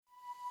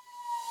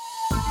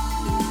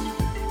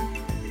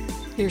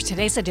Here's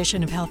today's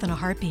edition of Health in a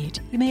Heartbeat.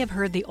 You may have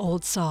heard the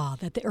old saw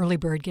that the early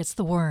bird gets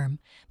the worm,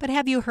 but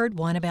have you heard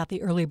one about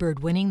the early bird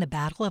winning the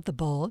battle of the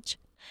bulge?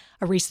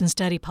 A recent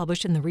study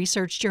published in the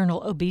research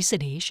journal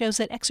Obesity shows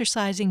that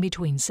exercising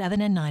between 7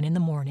 and 9 in the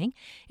morning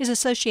is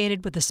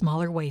associated with a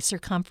smaller waist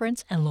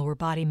circumference and lower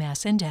body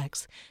mass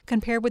index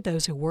compared with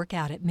those who work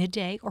out at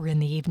midday or in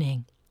the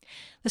evening.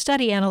 The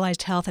study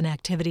analyzed health and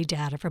activity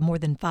data from more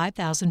than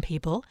 5,000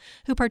 people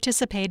who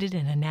participated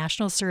in a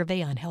national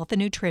survey on health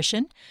and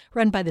nutrition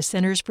run by the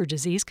Centers for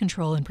Disease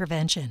Control and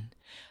Prevention.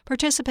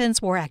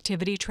 Participants wore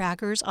activity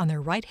trackers on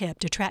their right hip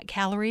to track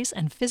calories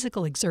and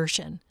physical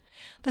exertion.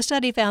 The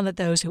study found that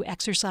those who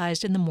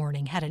exercised in the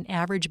morning had an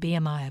average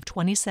BMI of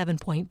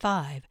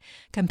 27.5,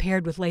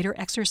 compared with later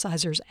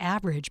exercisers'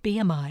 average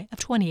BMI of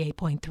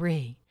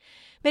 28.3.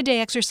 Midday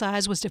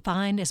exercise was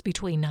defined as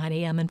between 9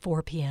 a.m. and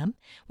 4 p.m.,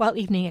 while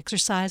evening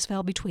exercise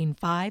fell between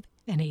 5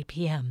 and 8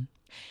 p.m.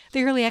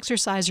 The early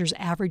exercisers'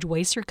 average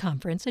waist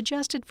circumference,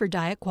 adjusted for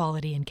diet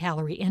quality and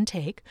calorie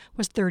intake,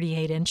 was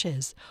 38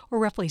 inches, or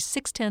roughly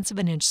 0.6 of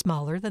an inch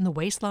smaller than the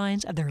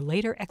waistlines of their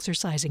later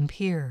exercising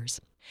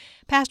peers.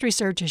 Past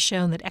research has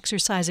shown that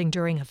exercising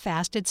during a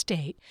fasted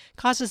state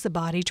causes the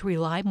body to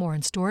rely more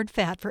on stored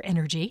fat for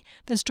energy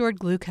than stored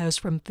glucose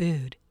from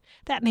food.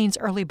 That means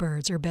early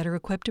birds are better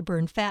equipped to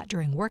burn fat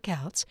during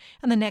workouts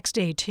and the next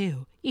day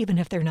too, even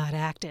if they're not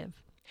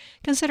active.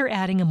 Consider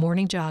adding a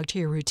morning jog to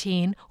your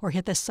routine or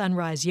hit the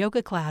sunrise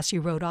yoga class you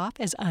wrote off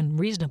as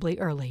unreasonably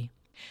early.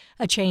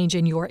 A change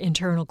in your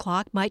internal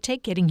clock might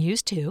take getting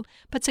used to,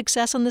 but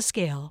success on the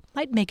scale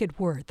might make it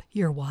worth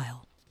your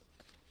while.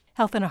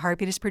 Health in a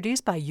Heartbeat is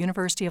produced by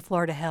University of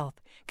Florida Health,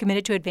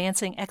 committed to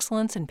advancing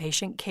excellence in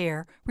patient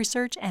care,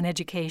 research, and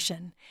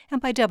education,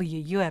 and by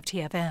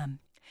WUFT-FM.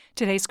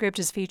 Today's script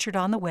is featured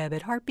on the web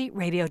at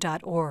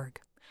heartbeatradio.org.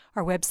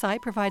 Our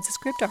website provides a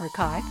script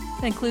archive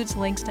and includes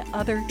links to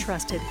other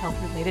trusted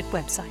health-related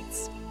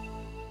websites.